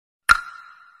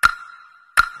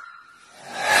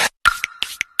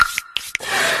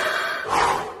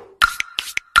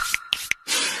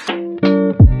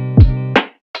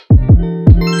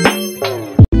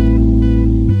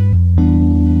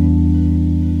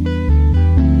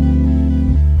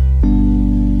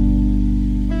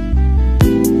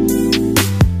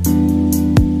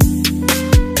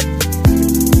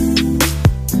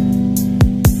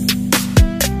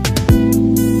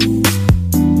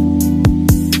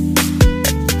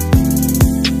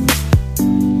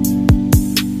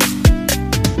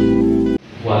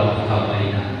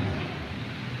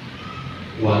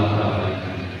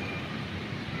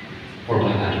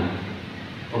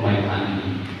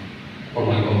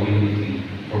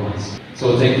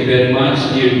So thank you very much,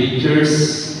 dear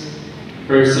teachers,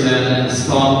 personnel and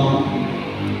staff,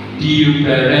 dear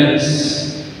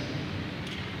parents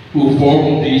who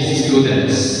formed these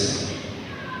students.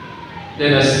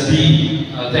 Let us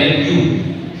be thank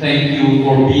you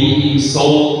for being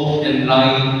salt and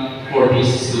light for these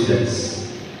students.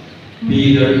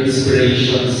 Be their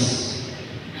inspirations.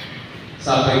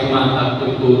 Sabay kumatap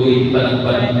tutuloy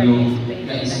panagpan ninyo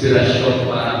na inspirasyon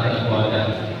para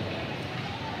kalawagan.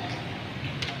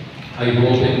 I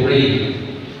hope and pray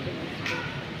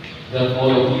that all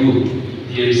of you,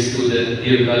 dear students,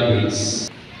 dear graduates,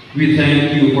 we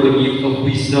thank you for the gift of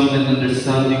wisdom and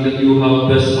understanding that you have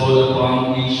bestowed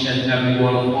upon each and every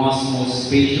one of us, most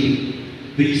especially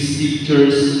these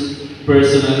teachers,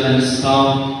 personnel and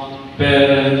staff,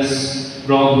 parents,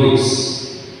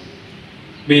 graduates.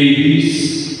 May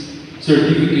these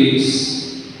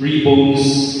certificates, ribbons,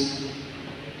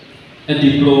 and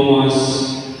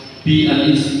diplomas be an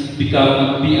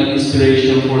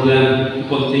inspiration for them to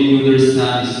continue their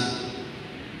studies.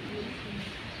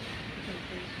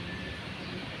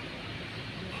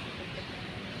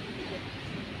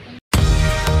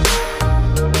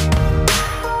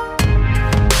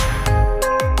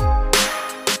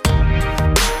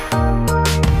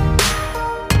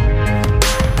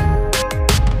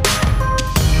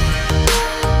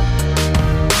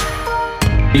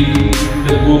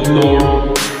 The good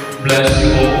Lord bless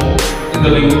you all in the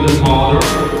name of the Father,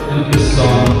 and of the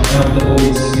Son, and of the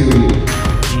Holy Spirit.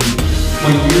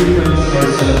 My dear friends, our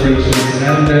celebration is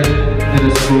ended. Let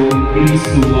us go in peace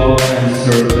to love and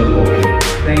serve the Lord.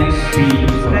 Thanks be to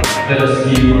God. Let us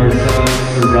give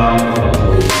ourselves a round of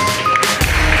applause.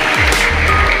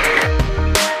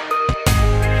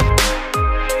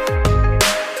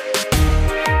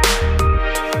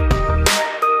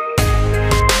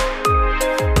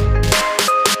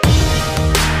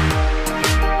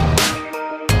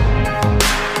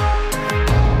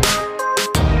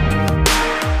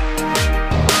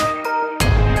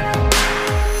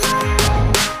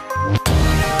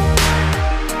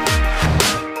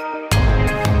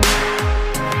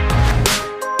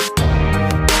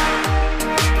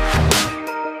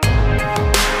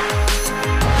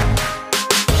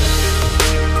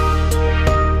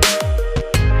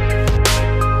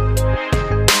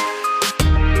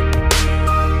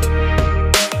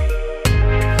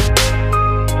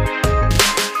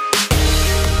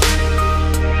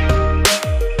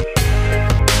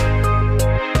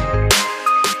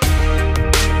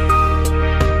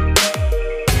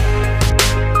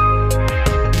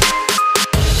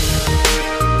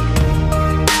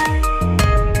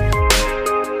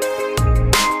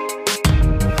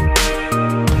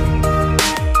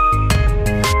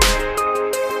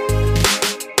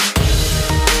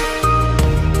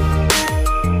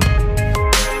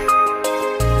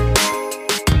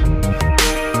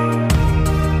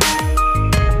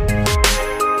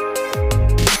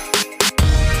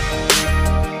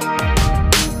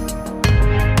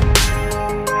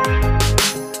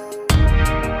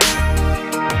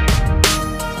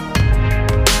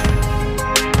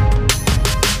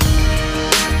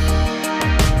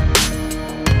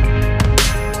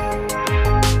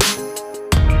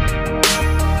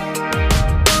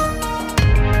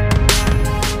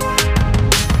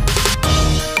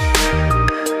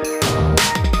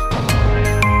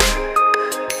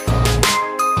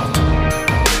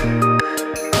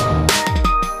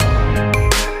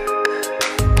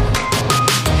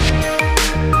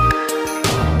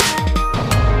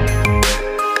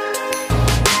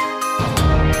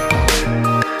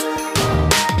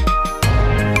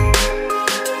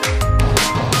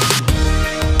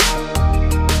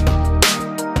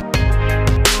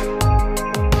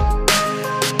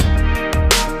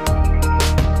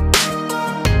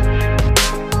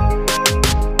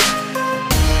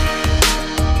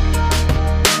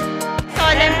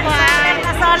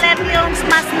 Yung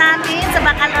smash namin sa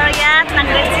Baccalaureate ng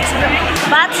grade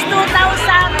 6 batch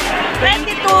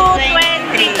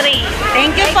 2022-23.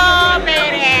 Thank you po,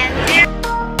 parents.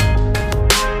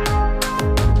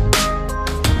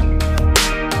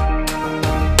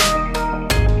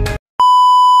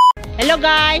 Hello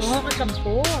guys.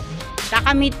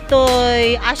 Kakamit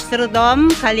to'y Astrodome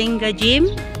Kalinga Gym.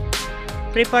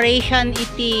 Preparation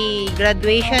iti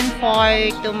graduation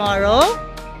for tomorrow.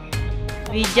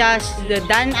 We just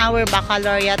done our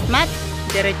baccalaureate math.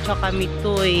 Diretso kami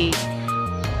to'y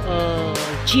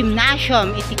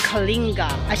gymnasium iti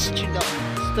Kalinga Astrodome.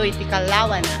 Ito iti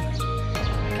Kalawan na.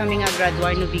 Kami nga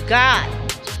graduar no bigat.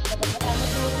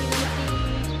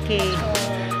 Okay.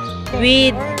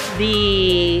 With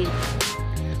the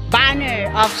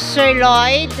banner of Sir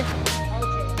Lloyd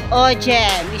O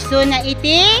Jem, iso na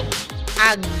iti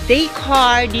ag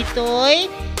decor ditoy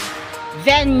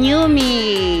venue mi.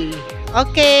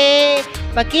 Okay,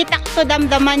 pagkita ko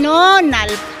damdaman no,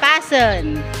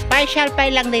 nalpasan. Partial pa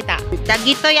lang dita.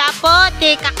 Dagitoy apo,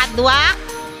 ti kakadwak,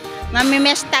 nga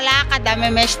mimestala kada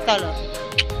mimestalo.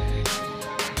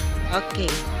 Okay.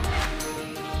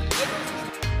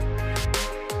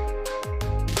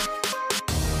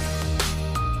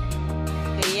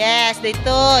 Yes,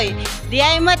 ditoy. Di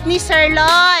ay mat ni Sir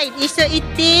Lloyd. Iso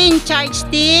iting charge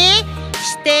ti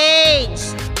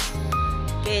stage.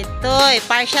 Ditoy.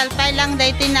 Partial pa lang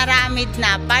dito naramid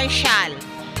na. Partial.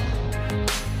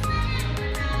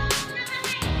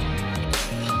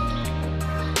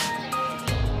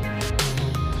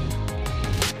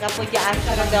 Kapudya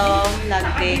asa dong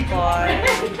nag-decor.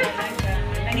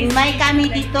 May kami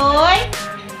ditoy.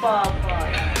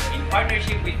 Popoy.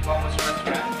 Partnership with Focus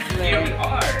Restaurant. Here we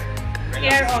are.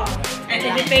 Care of. To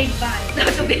be paid by.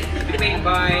 To be Paid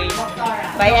by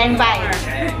By and by.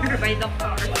 by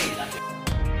doctor.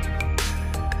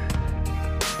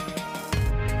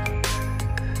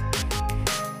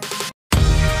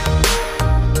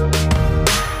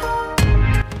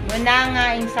 Muna nga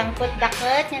yung sangkot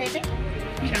dakot. Yan ito.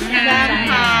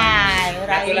 Shanghai.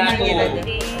 Urayin na nila doon.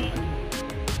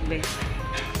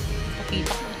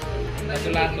 Pakita ko.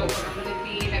 Lato-lato.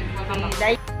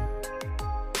 Dahil